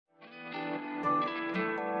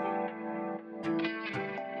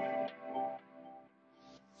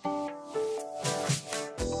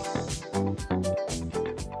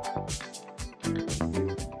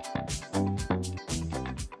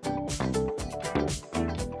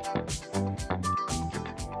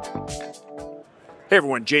Hey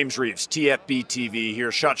everyone, James Reeves, TFBTV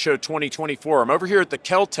here, SHOT Show 2024. I'm over here at the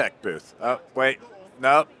Keltec booth.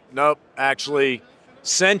 Nope, actually,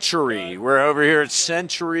 Century. We're over here at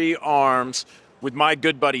Century Arms with my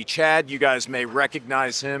good buddy Chad. You guys may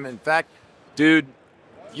recognize him. In fact, dude,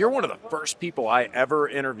 you're one of the first people I ever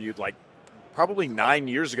interviewed, like probably 9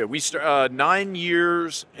 years ago. 9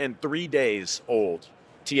 years and 3 days old.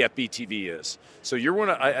 TFBTV is. So you're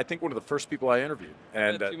I think one of the first people I interviewed.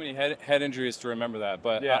 And I had too many head injuries to remember that,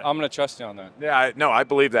 but yeah. I'm going to trust you on that. Yeah, I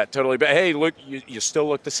believe that totally. But hey, look, you still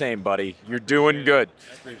look the same, buddy. You're doing good.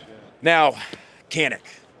 I appreciate it. Now, Canik.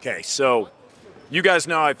 Okay, so you guys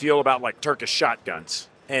know how I feel about like Turkish shotguns,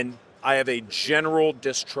 and I have a general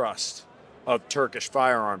distrust of Turkish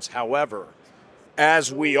firearms. However,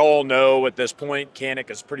 as we all know at this point, Canik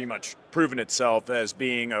has pretty much proven itself as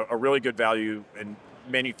being a really good value in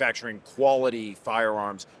manufacturing quality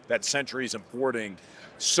firearms that Century's importing.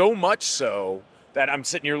 So much so that I'm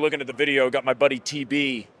sitting here looking at the video, got my buddy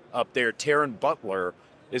TB up there, Taran Butler.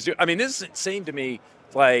 This is insane to me,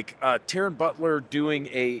 like Taran Butler doing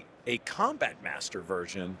a Combat Master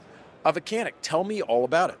version of a Canik. Tell me all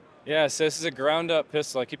about it. Yeah, so this is a ground-up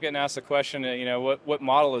pistol. I keep getting asked the question, what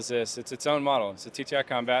model is this? It's its own model. It's a TTI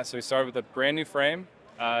Combat, so we started with a brand new frame,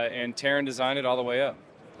 and Taran designed it all the way up.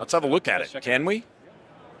 Let's have a look at it. Can we?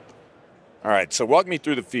 All right, so walk me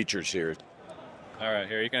through the features here. All right,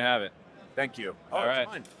 here, you can have it. Thank you. Oh, all right.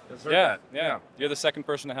 Fine. Yeah. You're the second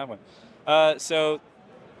person to have one. So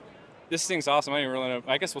this thing's awesome. I don't even really know.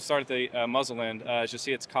 I guess we'll start at the muzzle end. As you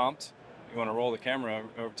see, it's comped. You want to roll the camera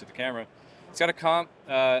over to the camera. It's got a comp,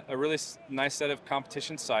 a really nice set of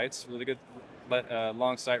competition sights, really good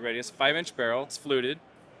long sight radius, 5-inch barrel. It's fluted.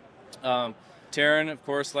 Taran, of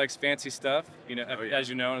course, likes fancy stuff, as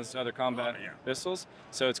you know, as other combat pistols.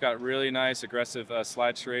 So it's got really nice, aggressive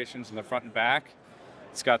slide serrations in the front and back.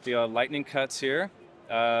 It's got the lightning cuts here.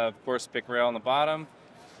 Of course, big rail on the bottom.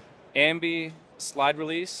 Ambi slide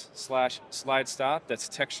release / slide stop that's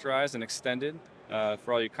texturized and extended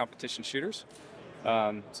for all you competition shooters.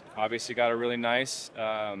 Obviously got a really nice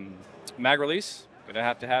mag release. Gonna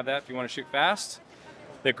have to have that if you want to shoot fast.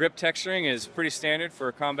 The grip texturing is pretty standard for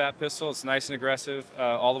a combat pistol. It's nice and aggressive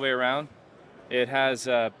all the way around. It has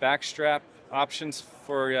back strap options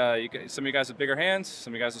for some of you guys with bigger hands,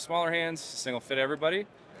 some of you guys with smaller hands. This thing will fit everybody.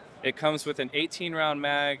 It comes with an 18-round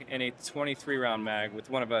mag and a 23-round mag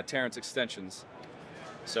with one of Taran's extensions.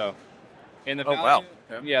 So, in the value, wow.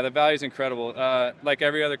 Yeah, the value is incredible. Like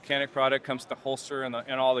every other Canik product, comes with the holster and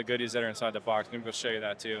all the goodies that are inside the box. Maybe we'll show you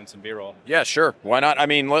that too in some B-roll. Yeah, sure. Why not? I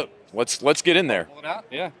mean, let's get in there. Pull it out?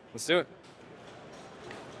 Yeah, let's do it.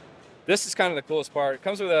 This is kind of the coolest part. It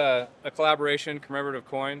comes with a collaboration commemorative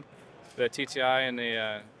coin, the TTI and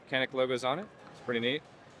the Canik logos on it. It's pretty neat.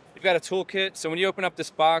 You've got a toolkit, so when you open up this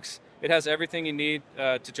box, it has everything you need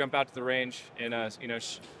to jump out to the range and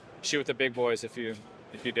shoot with the big boys if you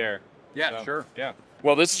dare. Yeah, so, sure. Yeah.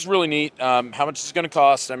 Well, this is really neat. How much is it going to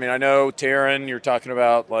cost? I mean, I know, Taran, you're talking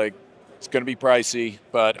about, like, it's going to be pricey,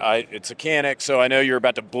 but it's a Canik, so I know you're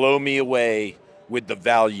about to blow me away with the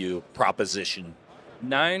value proposition.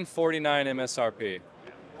 $949 MSRP.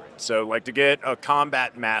 So, like, to get a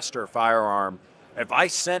Combat Master firearm, if I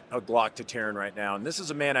sent a Glock to Taran right now, and this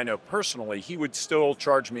is a man I know personally, he would still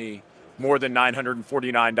charge me more than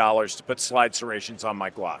 $949 to put slide serrations on my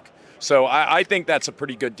Glock. So I think that's a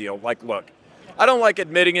pretty good deal. Like, look, I don't like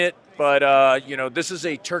admitting it, but, this is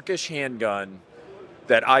a Turkish handgun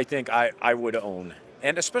that I think I would own.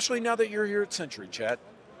 And especially now that you're here at Century, Chad.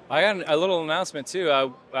 I got a little announcement,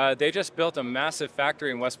 too. They just built a massive factory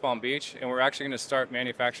in West Palm Beach, and we're actually going to start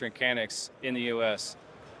manufacturing Caniks in the U.S.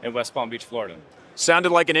 in West Palm Beach, Florida.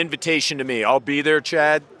 Sounded like an invitation to me. I'll be there,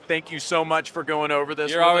 Chad. Thank you so much for going over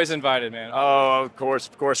this. You're always invited, man. Oh, of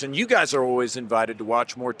course. And you guys are always invited to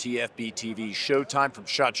watch more TFBTV Showtime from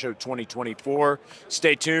SHOT Show 2024.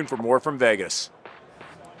 Stay tuned for more from Vegas.